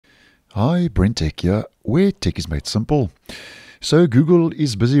Hi, BrenTech here, where tech is made simple. So Google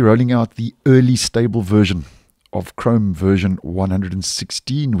is busy rolling out the early stable version of Chrome version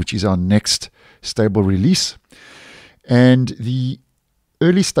 116, which is our next stable release. And the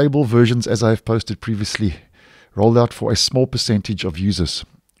early stable versions, as I've posted previously, rolled out for a small percentage of users,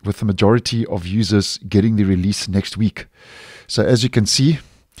 with the majority of users getting the release next week. So as you can see,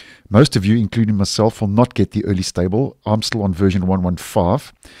 most of you, including myself, will not get the early stable. I'm still on version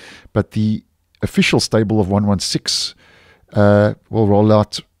 115, but the official stable of 116 will roll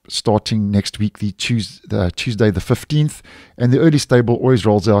out starting next week, the Tuesday the 15th, and the early stable always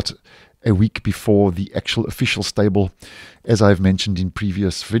rolls out a week before the actual official stable, as I've mentioned in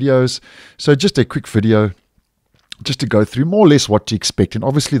previous videos. So just a quick video just to go through more or less what to expect. And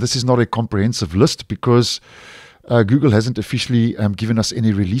obviously this is not a comprehensive list because Google hasn't officially given us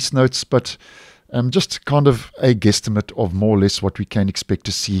any release notes, but just kind of a guesstimate of more or less what we can expect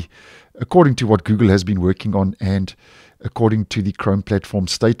to see according to what Google has been working on and according to the Chrome platform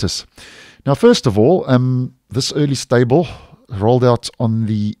status. Now, first of all, this early stable rolled out on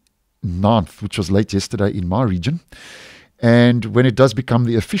the 9th, which was late yesterday in my region. And when it does become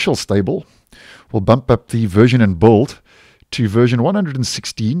the official stable, we'll bump up the version and build to version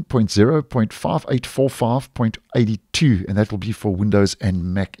 116.0.5845.82, and that will be for Windows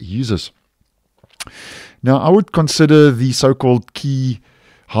and Mac users. Now, I would consider the so-called key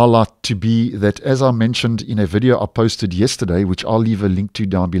highlight to be that, as I mentioned in a video I posted yesterday, which I'll leave a link to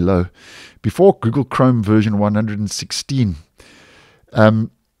down below, before Google Chrome version 116,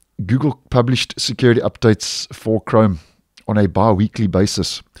 Google published security updates for Chrome on a bi-weekly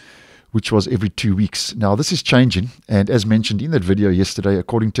basis, which was every 2 weeks. Now, this is changing, and as mentioned in that video yesterday,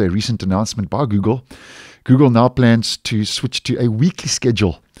 according to a recent announcement by Google, Google now plans to switch to a weekly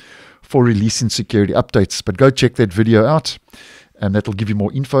schedule for releasing security updates. But go check that video out, and that will give you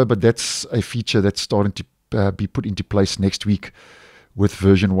more info, but that's a feature that's starting to be put into place next week with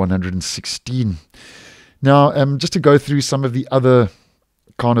version 116. Now, just to go through some of the other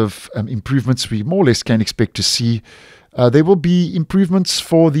kind of improvements we more or less can expect to see, there will be improvements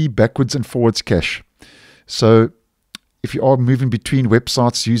for the backwards and forwards cache. So if you are moving between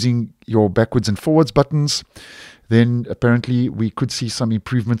websites using your backwards and forwards buttons, then apparently we could see some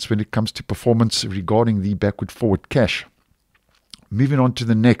improvements when it comes to performance regarding the backward-forward cache. Moving on to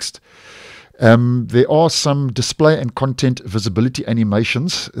the next, there are some display and content visibility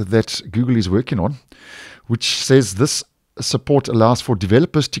animations that Google is working on, which says this support allows for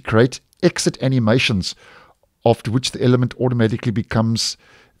developers to create exit animations, after which the element automatically becomes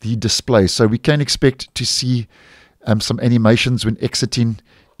the display. So we can expect to see some animations when exiting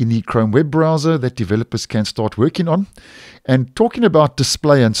in the Chrome web browser that developers can start working on. And talking about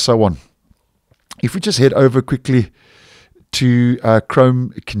display and so on, if we just head over quickly to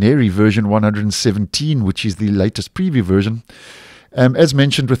Chrome Canary version 117, which is the latest preview version, as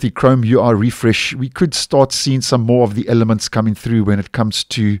mentioned with the Chrome UI refresh, we could start seeing some more of the elements coming through when it comes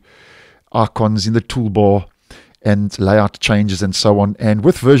to icons in the toolbar and layout changes and so on. And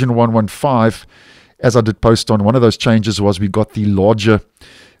with version 115, as I did post on, one of those changes was we got the larger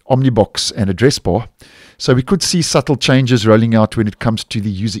Omnibox and address bar. So we could see subtle changes rolling out when it comes to the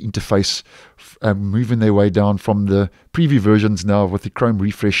user interface, moving their way down from the preview versions now with the Chrome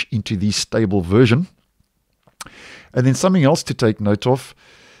refresh into the stable version. And then something else to take note of,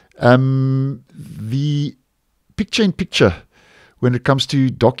 the picture-in-picture, when it comes to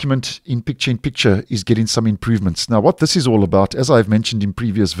document in picture-in-picture, is getting some improvements. Now, what this is all about, as I've mentioned in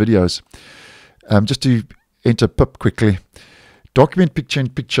previous videos, just to enter pip quickly, document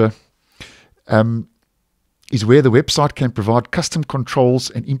picture-in-picture is where the website can provide custom controls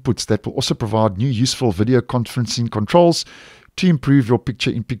and inputs that will also provide new useful video conferencing controls to improve your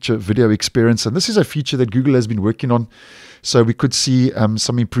picture-in-picture video experience. And this is a feature that Google has been working on. So we could see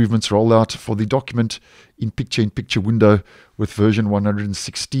some improvements roll out for the document in picture-in-picture window with version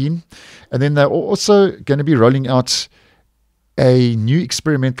 116. And then they're also going to be rolling out a new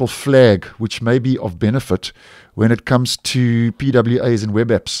experimental flag, which may be of benefit when it comes to PWAs and web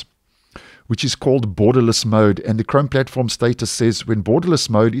apps, which is called borderless mode. And the Chrome platform status says when borderless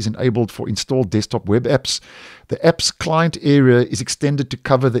mode is enabled for installed desktop web apps, the app's client area is extended to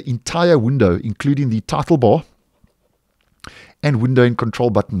cover the entire window, including the title bar and window and control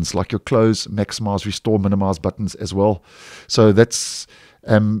buttons like your close, maximize, restore, minimize buttons as well. So that's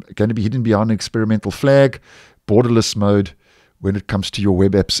going to be hidden behind an experimental flag, borderless mode when it comes to your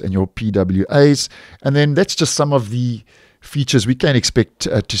web apps and your PWAs. And then that's just some of the features we can expect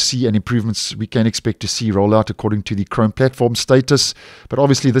to see and improvements we can expect to see roll out according to the Chrome platform status. But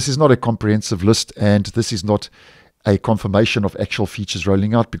obviously this is not a comprehensive list, and this is not a confirmation of actual features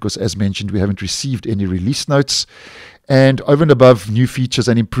rolling out, because as mentioned, we haven't received any release notes. And over and above new features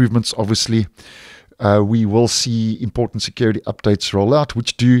and improvements, obviously, we will see important security updates roll out,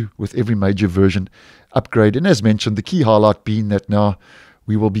 which do with every major version upgrade. And as mentioned, the key highlight being that now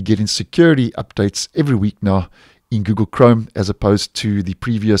we will be getting security updates every week now in Google Chrome, as opposed to the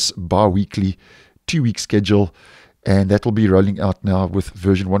previous bi-weekly 2-week schedule. And that will be rolling out now with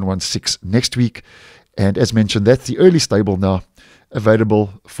version 1.16 next week. And as mentioned, that's the early stable now,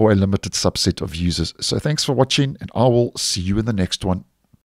 available for a limited subset of users. So thanks for watching, and I will see you in the next one.